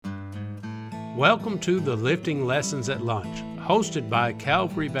Welcome to the Lifting Lessons at Lunch, hosted by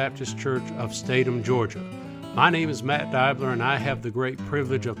Calvary Baptist Church of Statham, Georgia. My name is Matt Dibler, and I have the great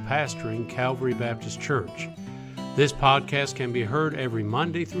privilege of pastoring Calvary Baptist Church. This podcast can be heard every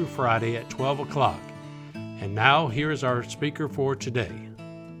Monday through Friday at 12 o'clock. And now, here is our speaker for today.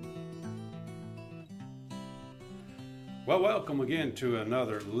 Well, welcome again to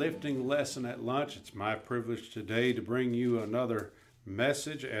another Lifting Lesson at Lunch. It's my privilege today to bring you another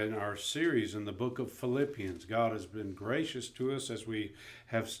message in our series in the book of Philippians. God has been gracious to us as we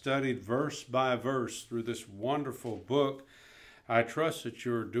have studied verse by verse through this wonderful book. I trust that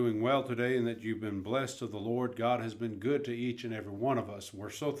you're doing well today and that you've been blessed of the Lord. God has been good to each and every one of us.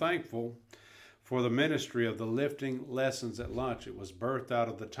 We're so thankful for the ministry of the Lifting Lessons at Lunch. It was birthed out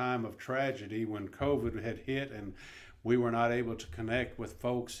of the time of tragedy when COVID had hit and we were not able to connect with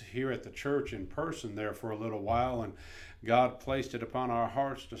folks here at the church in person there for a little while, and God placed it upon our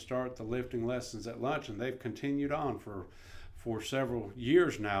hearts to start the Lifting Lessons at Lunch, and they've continued on for several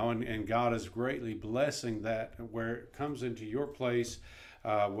years now, and God is greatly blessing that where it comes into your place,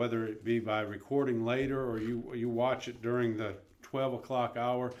 whether it be by recording later or you watch it during the 12 o'clock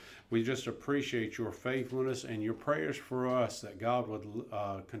hour. We just appreciate your faithfulness and your prayers for us that God would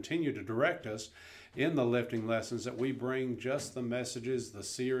continue to direct us in the lifting lessons, that we bring just the messages, the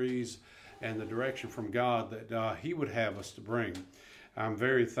series, and the direction from God that He would have us to bring. I'm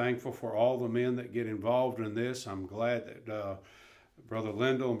very thankful for all the men that get involved in this. I'm glad that Brother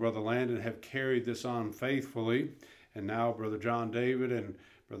Lindell and Brother Landon have carried this on faithfully, and now Brother John David and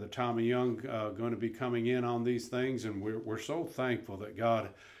Brother Tommy Young going to be coming in on these things, and we're so thankful that God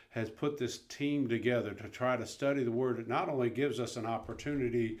has put this team together to try to study the Word. It not only gives us an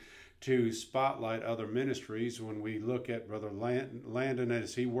opportunity to spotlight other ministries when we look at Brother Landon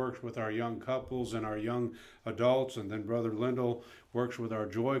as he works with our young couples and our young adults, and then Brother Lindell works with our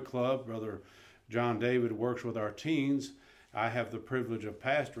Joy Club, Brother John David works with our teens. I have the privilege of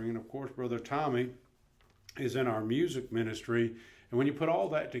pastoring, and of course Brother Tommy is in our music ministry. And when you put all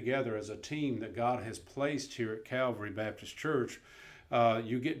that together as a team that God has placed here at Calvary Baptist Church,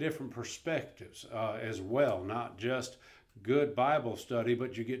 you get different perspectives as well, not just good Bible study,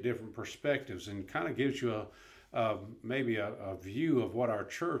 but you get different perspectives, and kind of gives you maybe a view of what our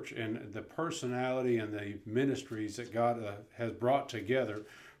church and the personality and the ministries that God has brought together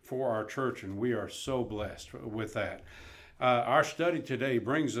for our church, and we are so blessed with that. Our study today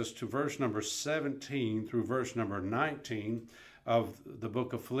brings us to verse number 17 through verse number 19 of the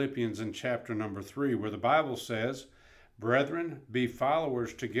book of Philippians in chapter number 3, where the Bible says, "Brethren, be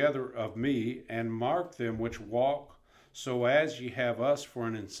followers together of me, and mark them which walk so as ye have us for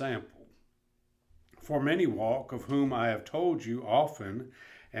an ensample. For many walk, of whom I have told you often,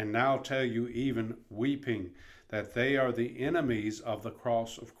 and now tell you even weeping, that they are the enemies of the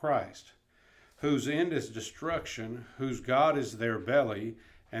cross of Christ, whose end is destruction, whose God is their belly,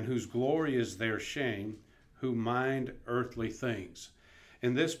 and whose glory is their shame, who mind earthly things."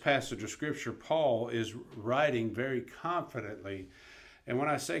 In this passage of Scripture, Paul is writing very confidently. And when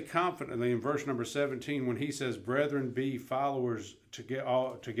I say confidently in verse number 17, when he says, "Brethren, be followers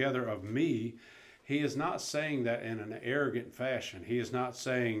together of me," he is not saying that in an arrogant fashion. He is not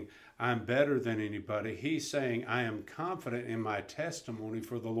saying, "I'm better than anybody." He's saying, "I am confident in my testimony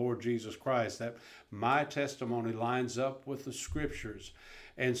for the Lord Jesus Christ, that my testimony lines up with the Scriptures.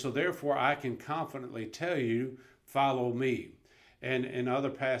 And so therefore I can confidently tell you, follow me." And in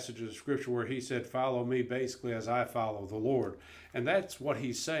other passages of Scripture where he said, "Follow me," basically as I follow the Lord. And that's what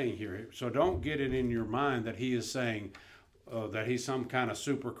he's saying here. So don't get it in your mind that he is saying that he's some kind of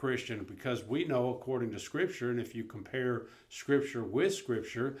super Christian, because we know according to Scripture, and if you compare Scripture with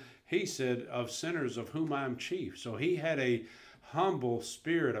Scripture, he said, "Of sinners of whom I am chief." So he had a humble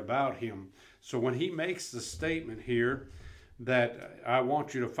spirit about him. So when he makes the statement here that "I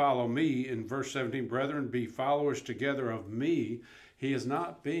want you to follow me" in verse 17, "Brethren, be followers together of me," he is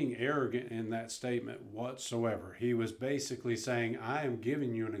not being arrogant in that statement whatsoever. He was basically saying, "I am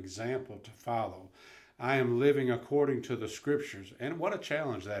giving you an example to follow. I am living according to the Scriptures." And what a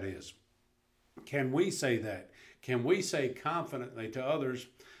challenge that is. Can we say that? Can we say confidently to others,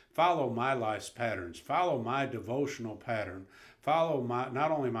 "Follow my life's patterns, follow my devotional pattern, follow not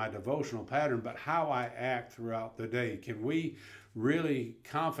only my devotional pattern, but how I act throughout the day"? Can we really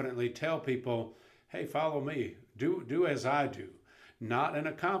confidently tell people, "Hey, follow me, do as I do"? Not in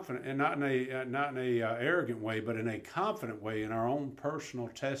a confident and not in a arrogant way, but in a confident way in our own personal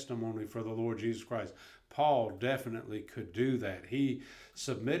testimony for the Lord Jesus Christ. Paul definitely could do that. He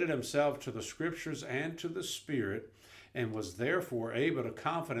submitted himself to the Scriptures and to the Spirit, and was therefore able to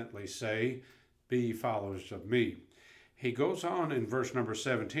confidently say, "Be followers of me." He goes on in verse number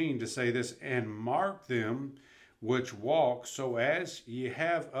 17 to say this, and mark them which walk so as ye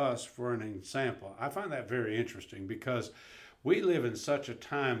have us for an example. I find that very interesting because we live in such a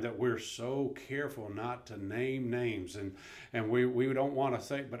time that we're so careful not to name names, and we don't want to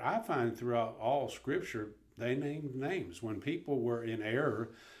say, but I find throughout all scripture, they named names. When people were in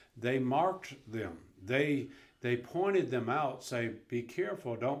error, they marked them. They pointed them out, say, be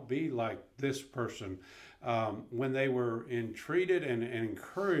careful, don't be like this person. When they were entreated and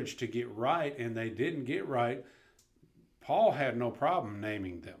encouraged to get right and they didn't get right, Paul had no problem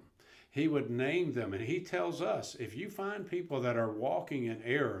naming them. He would name them, and he tells us, if you find people that are walking in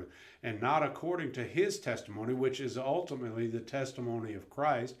error and not according to his testimony, which is ultimately the testimony of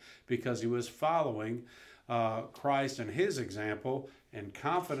Christ, because he was following Christ and his example and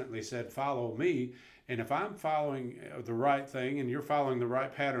confidently said, follow me. And if I'm following the right thing and you're following the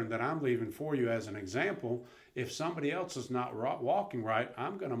right pattern that I'm leaving for you as an example, if somebody else is not walking right,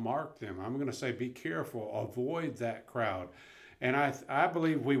 I'm going to mark them. I'm going to say, be careful, avoid that crowd. And I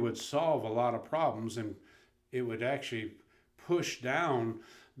believe we would solve a lot of problems, and it would actually push down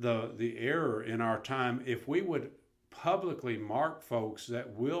the error in our time if we would publicly mark folks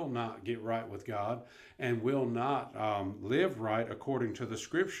that will not get right with God and will not live right according to the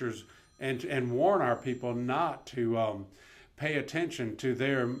scriptures, and warn our people not to pay attention to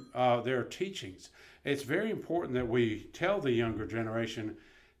their teachings. It's very important that we tell the younger generation,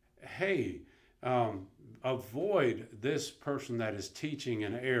 hey, avoid this person that is teaching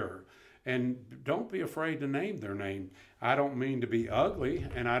an error, and don't be afraid to name their name. I don't mean to be ugly,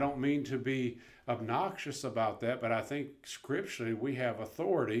 and I don't mean to be obnoxious about that, but I think scripturally we have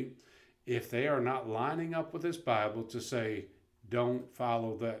authority, if they are not lining up with this Bible, to say, don't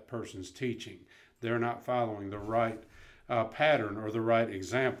follow that person's teaching. They're not following the right pattern or the right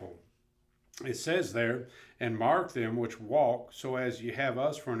example. It says there, and mark them which walk so as you have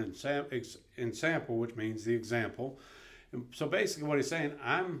us for an ensample, which means the example. So basically what he's saying,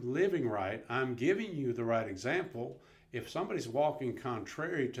 I'm living right. I'm giving you the right example. If somebody's walking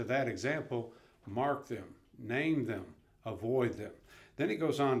contrary to that example, mark them, name them, avoid them. Then he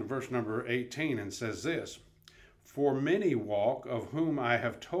goes on to verse number 18 and says this, for many walk, of whom I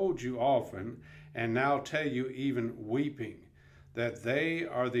have told you often, and now tell you even weeping, that they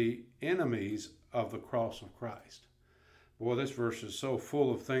are the enemies of the cross of Christ. Boy, this verse is so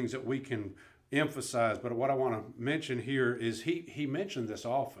full of things that we can emphasize, but what I want to mention here is he mentioned this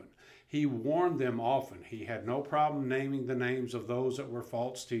often. He warned them often. He had no problem naming the names of those that were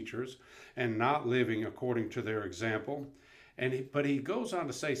false teachers and not living according to their example. But he goes on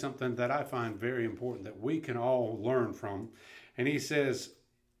to say something that I find very important that we can all learn from. And he says,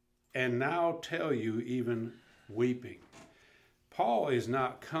 and now tell you even weeping. Paul is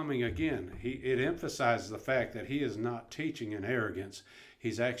not coming again. It emphasizes the fact that he is not teaching in arrogance.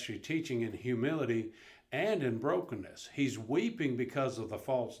 He's actually teaching in humility and in brokenness. He's weeping because of the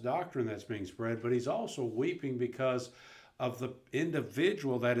false doctrine that's being spread, but he's also weeping because of the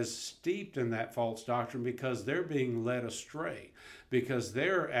individual that is steeped in that false doctrine, because they're being led astray, because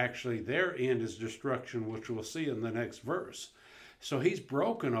their end is destruction, which we'll see in the next verse. So he's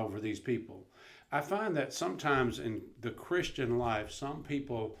broken over these people. I find that sometimes in the Christian life, some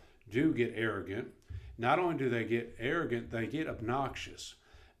people do get arrogant. Not only do they get arrogant, they get obnoxious.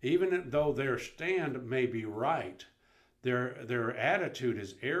 Even though their stand may be right, their attitude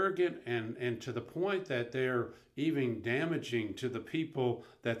is arrogant and to the point that they're even damaging to the people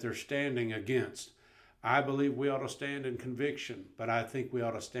that they're standing against. I believe we ought to stand in conviction, but I think we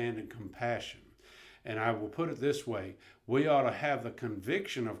ought to stand in compassion. And I will put it this way, we ought to have the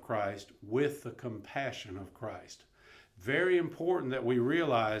conviction of Christ with the compassion of Christ. Very important that we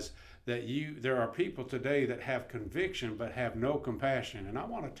realize that there are people today that have conviction but have no compassion. And I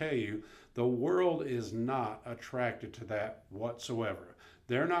want to tell you, the world is not attracted to that whatsoever.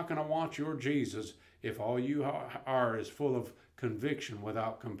 They're not going to want your Jesus if all you are is full of conviction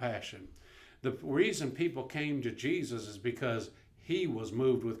without compassion. The reason people came to Jesus is because he was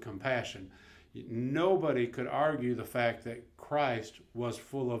moved with compassion. Nobody could argue the fact that Christ was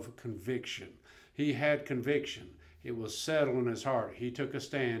full of conviction. He had conviction. It was settled in his heart. He took a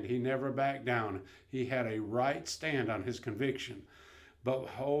stand. He never backed down. He had a right stand on his conviction. But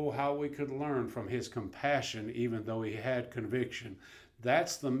oh, how we could learn from his compassion even though he had conviction.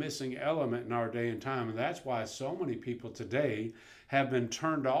 That's the missing element in our day and time. And that's why so many people today have been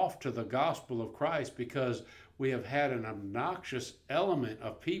turned off to the gospel of Christ, because we have had an obnoxious element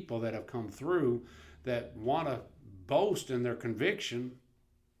of people that have come through that want to boast in their conviction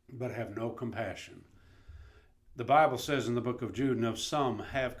but have no compassion. The Bible says in the book of Jude, of some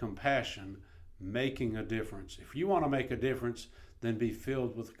have compassion, making a difference. If you want to make a difference, then be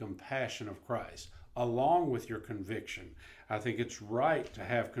filled with the compassion of Christ, along with your conviction. I think it's right to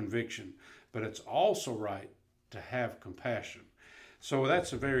have conviction, but it's also right to have compassion. So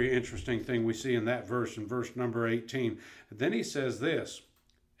that's a very interesting thing we see in that verse, in verse number 18. Then he says this,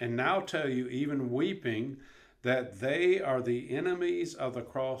 and now tell you, even weeping, that they are the enemies of the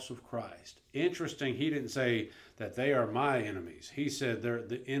cross of Christ. Interesting, he didn't say that they are my enemies. He said they're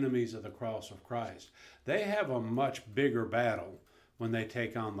the enemies of the cross of Christ. They have a much bigger battle when they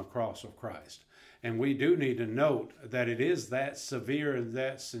take on the cross of Christ. And we do need to note that it is that severe and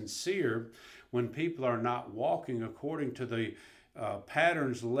that sincere when people are not walking according to the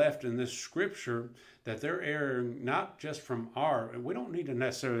patterns left in this scripture, that they're erring not just from we don't need to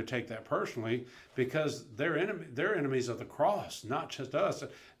necessarily take that personally, because they're enemies of the cross, not just us.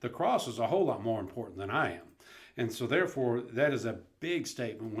 The cross is a whole lot more important than I am. And so therefore, that is a big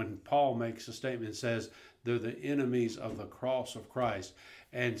statement when Paul makes a statement and says they're the enemies of the cross of Christ.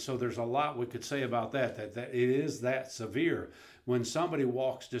 And so there's a lot we could say about that it is that severe. When somebody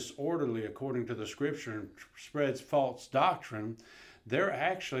walks disorderly according to the scripture and spreads false doctrine, they're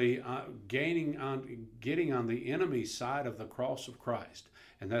actually getting on the enemy's side of the cross of Christ.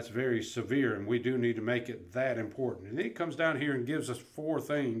 And that's very severe, and we do need to make it that important. And then he comes down here and gives us 4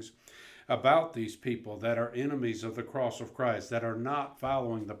 things about these people that are enemies of the cross of Christ, that are not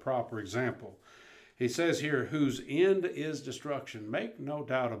following the proper example. He says here, whose end is destruction. Make no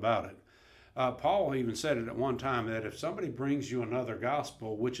doubt about it. Paul even said it at one time, that if somebody brings you another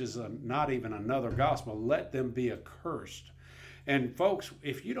gospel, which is not even another gospel, let them be accursed. And folks,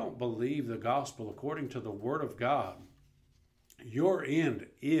 if you don't believe the gospel according to the word of God, your end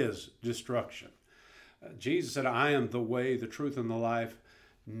is destruction. Jesus said, I am the way, the truth, and the life.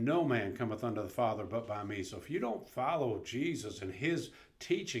 No man cometh unto the Father but by me. So if you don't follow Jesus and his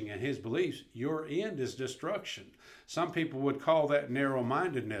teaching and his beliefs, your end is destruction. Some people would call that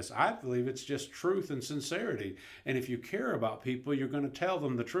narrow-mindedness. I believe it's just truth and sincerity. And if you care about people, you're going to tell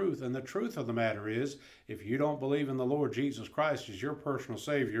them the truth. And the truth of the matter is, if you don't believe in the Lord Jesus Christ as your personal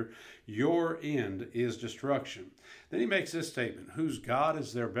Savior, your end is destruction. Then he makes this statement, whose God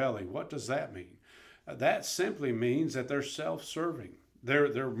is their belly. What does that mean? That simply means that they're self-serving.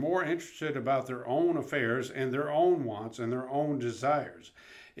 They're more interested about their own affairs and their own wants and their own desires.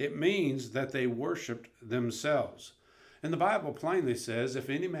 It means that they worshiped themselves. And the Bible plainly says, if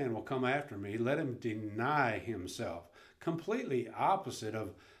any man will come after me, let him deny himself. Completely opposite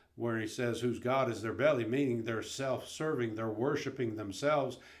of where he says whose God is their belly, meaning they're self-serving, they're worshiping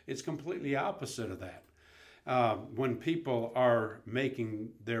themselves. It's completely opposite of that. When people are making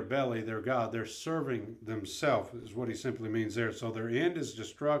their belly their God, they're serving themselves, is what he simply means there. So their end is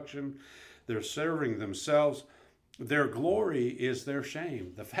destruction. They're serving themselves. Their glory is their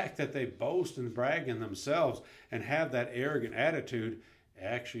shame. The fact that they boast and brag in themselves and have that arrogant attitude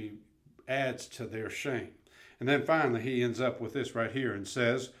actually adds to their shame. And then finally, he ends up with this right here and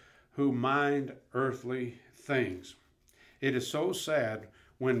says, who mind earthly things. It is so sad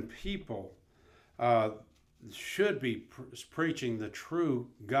when people should be preaching the true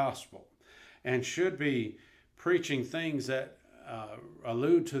gospel and should be preaching things that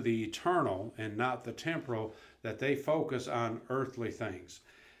allude to the eternal and not the temporal, that they focus on earthly things.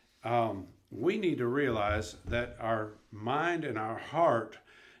 We need to realize that our mind and our heart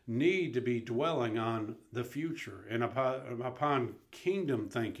need to be dwelling on the future and upon kingdom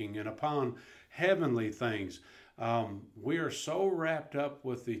thinking and upon heavenly things. We are so wrapped up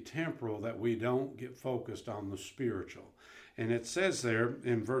with the temporal that we don't get focused on the spiritual. And it says there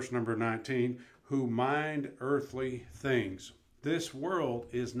in verse number 19, who mind earthly things. This world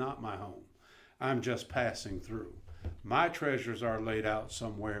is not my home. I'm just passing through. My treasures are laid out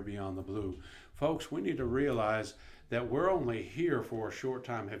somewhere beyond the blue. Folks, we need to realize that we're only here for a short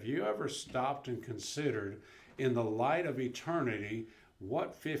time. Have you ever stopped and considered, in the light of eternity,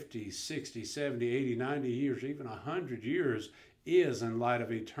 what 50, 60, 70, 80, 90 years, even 100 years is in light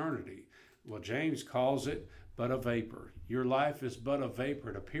of eternity? Well, James calls it but a vapor. Your life is but a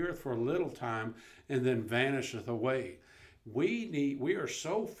vapor. It appeareth for a little time and then vanisheth away. We are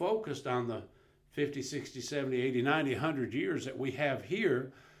so focused on the 50, 60, 70, 80, 90, 100 years that we have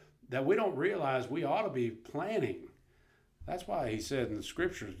here that we don't realize we ought to be planning. That's why he said in the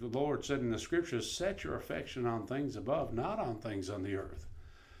scriptures, the Lord said in the scriptures, set your affection on things above, not on things on the earth.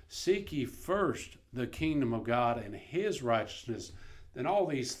 Seek ye first the kingdom of God and his righteousness, then all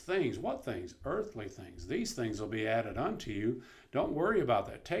these things, what things? Earthly things. These things will be added unto you. Don't worry about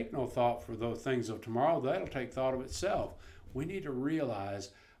that. Take no thought for the things of tomorrow. That'll take thought of itself. We need to realize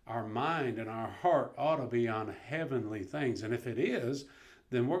our mind and our heart ought to be on heavenly things. And if it is,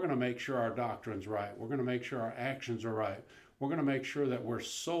 then we're going to make sure our doctrine's right. We're going to make sure our actions are right. We're going to make sure that we're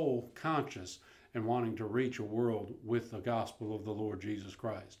soul conscious and wanting to reach a world with the gospel of the Lord Jesus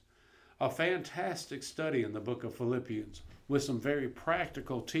Christ. A fantastic study in the book of Philippians with some very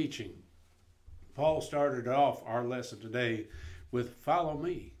practical teaching. Paul started off our lesson today with follow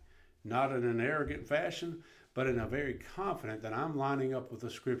me, not in an arrogant fashion, but in a very confident that I'm lining up with the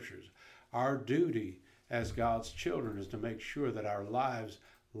scriptures. Our duty as God's children is to make sure that our lives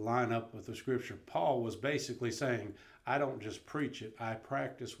line up with the scripture. Paul was basically saying, I don't just preach it, I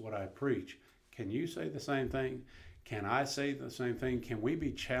practice what I preach. Can you say the same thing? Can I say the same thing? Can we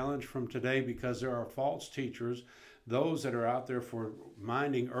be challenged from today, because there are false teachers, those that are out there for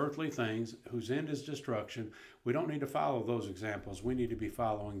minding earthly things whose end is destruction? We don't need to follow those examples. We need to be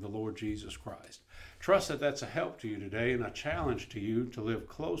following the Lord Jesus Christ. Trust that that's a help to you today and a challenge to you to live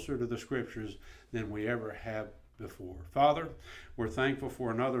closer to the scriptures than we ever have before. Father, we're thankful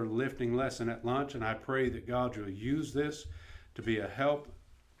for another lifting lesson at lunch, and I pray that God will use this to be a help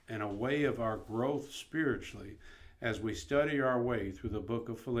and a way of our growth spiritually as we study our way through the book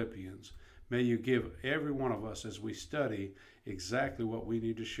of Philippians. May you give every one of us, as we study, exactly what we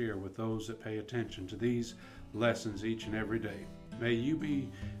need to share with those that pay attention to these lessons each and every day. May you be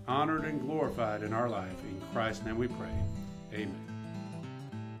honored and glorified in our life. In Christ's name we pray. Amen.